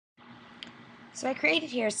So I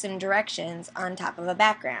created here some directions on top of a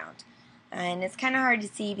background. And it's kind of hard to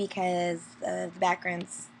see because the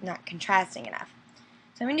background's not contrasting enough.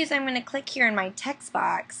 So I'm going to click here in my text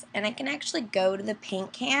box, and I can actually go to the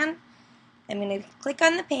paint can. I'm going to click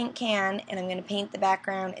on the paint can, and I'm going to paint the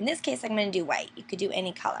background. In this case, I'm going to do white. You could do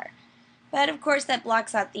any color. But of course, that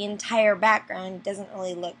blocks out the entire background. It doesn't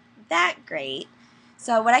really look that great.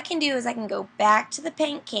 So what I can do is I can go back to the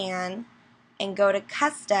paint can and go to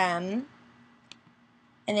custom.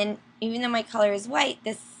 And then, even though my color is white,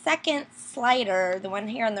 the second slider, the one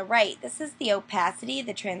here on the right, this is the opacity,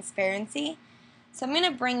 the transparency. So I'm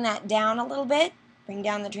going to bring that down a little bit, bring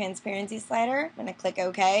down the transparency slider. I'm going to click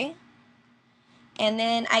OK. And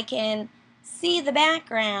then I can see the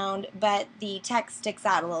background, but the text sticks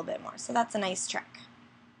out a little bit more. So that's a nice trick.